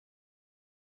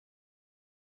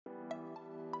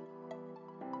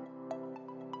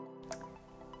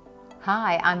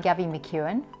Hi, I'm Gaby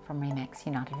McEwan from Remax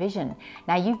United Vision.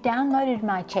 Now you've downloaded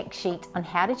my check sheet on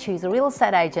how to choose a real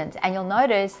estate agent, and you'll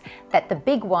notice that the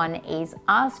big one is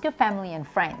ask your family and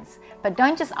friends. But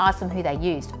don't just ask them who they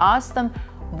used, ask them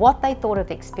what they thought of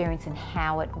the experience and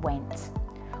how it went.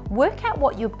 Work out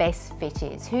what your best fit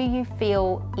is, who you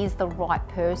feel is the right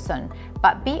person,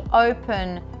 but be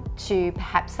open to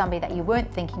perhaps somebody that you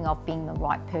weren't thinking of being the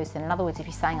right person. In other words, if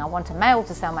you're saying, I want a male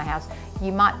to sell my house,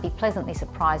 you might be pleasantly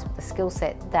surprised with the skill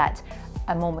set that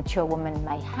a more mature woman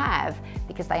may have,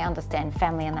 because they understand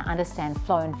family and they understand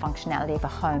flow and functionality of a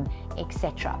home,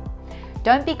 etc.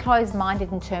 Don't be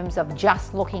closed-minded in terms of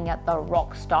just looking at the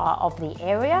rock star of the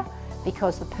area,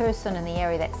 because the person in the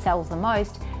area that sells the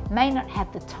most may not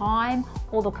have the time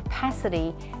or the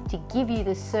capacity to give you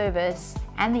the service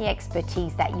and the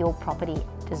expertise that your property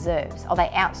deserves. Are they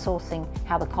outsourcing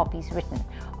how the copy's written?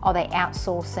 Are they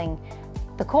outsourcing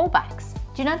the callbacks?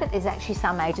 Do you know that there's actually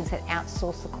some agents that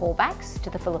outsource the callbacks to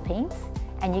the Philippines,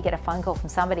 and you get a phone call from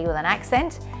somebody with an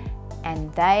accent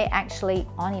and they actually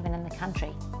aren't even in the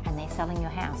country and they're selling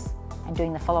your house and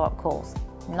doing the follow-up calls?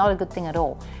 Not a good thing at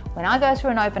all. When I go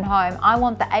through an open home, I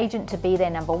want the agent to be there,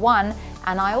 number one,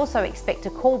 and I also expect a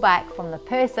call back from the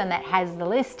person that has the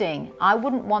listing. I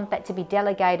wouldn't want that to be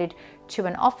delegated to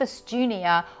an office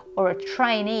junior or a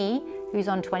trainee who's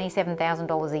on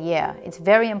 $27,000 a year. It's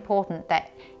very important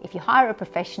that if you hire a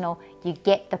professional, you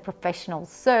get the professional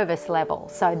service level.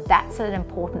 So that's an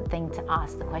important thing to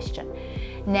ask the question.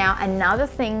 Now, another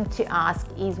thing to ask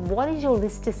is, what is your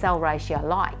list to sell ratio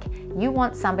like? You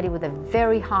want somebody with a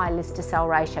very high list to sell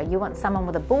ratio. You want someone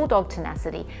with a bulldog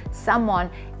tenacity, someone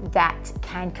that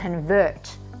can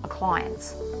convert a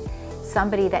client,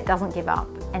 somebody that doesn't give up,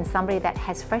 and somebody that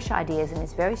has fresh ideas and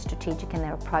is very strategic in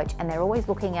their approach, and they're always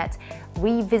looking at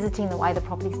revisiting the way the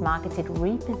property's marketed,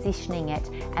 repositioning it,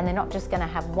 and they're not just going to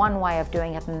have one way of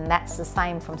doing it and that's the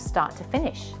same from start to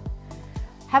finish.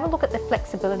 Have a look at the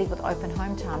flexibility with open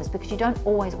home times, because you don't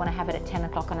always want to have it at 10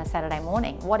 o'clock on a Saturday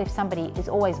morning. What if somebody is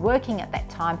always working at that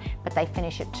time but they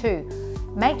finish at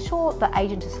 2? Make sure the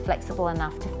agent is flexible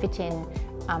enough to fit in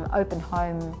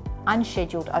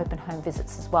unscheduled open home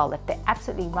visits as well. If they're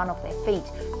absolutely run off their feet,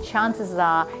 chances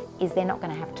are they're not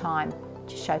going to have time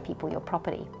to show people your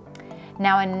property.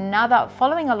 Now,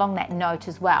 following along that note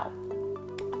as well,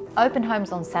 open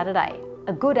homes on Saturday.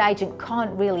 A good agent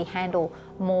can't really handle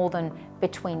more than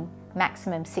between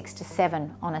maximum 6 to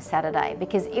 7 on a Saturday,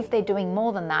 because if they're doing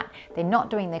more than that, they're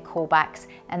not doing their callbacks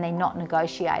and they're not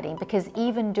negotiating, because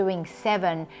even doing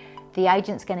 7, the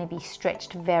agent's going to be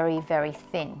stretched very, very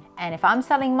thin. And if I'm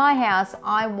selling my house,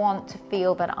 I want to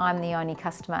feel that I'm the only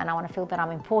customer, and I want to feel that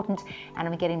I'm important and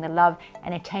I'm getting the love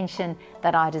and attention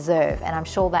that I deserve. And I'm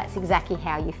sure that's exactly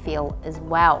how you feel as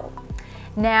well.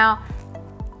 Now,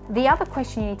 the other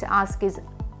question you need to ask is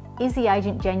the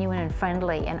agent genuine and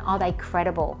friendly, and are they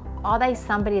credible? Are they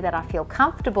somebody that I feel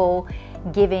comfortable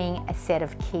giving a set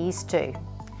of keys to?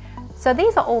 So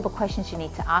these are all the questions you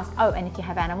need to ask. Oh, and if you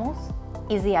have animals,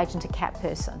 is the agent a cat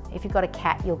person? If you've got a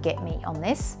cat, you'll get me on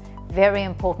this. Very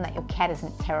important that your cat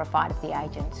isn't terrified of the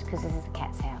agent, because this is the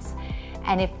cat's house.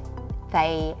 And if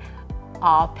they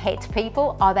are pet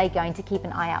people, are they going to keep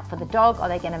an eye out for the dog? Are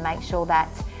they going to make sure that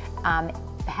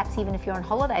perhaps even if you're on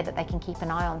holiday, that they can keep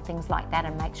an eye on things like that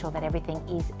and make sure that everything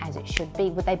is as it should be?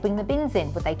 Would they bring the bins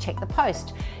in? Would they check the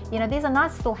post? You know, these are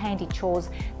nice little handy chores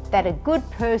that a good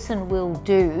person will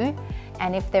do,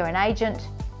 and if they're an agent,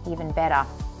 even better.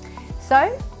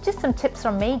 So, just some tips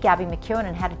from me, Gaby McEwan,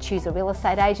 on how to choose a real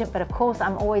estate agent. But of course,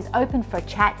 I'm always open for a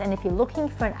chat, and if you're looking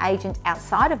for an agent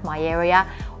outside of my area,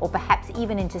 or perhaps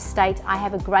even interstate, I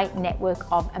have a great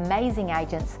network of amazing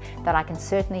agents that I can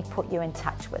certainly put you in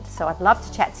touch with. So I'd love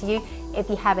to chat to you if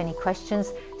you have any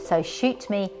questions, so shoot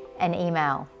me an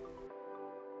email.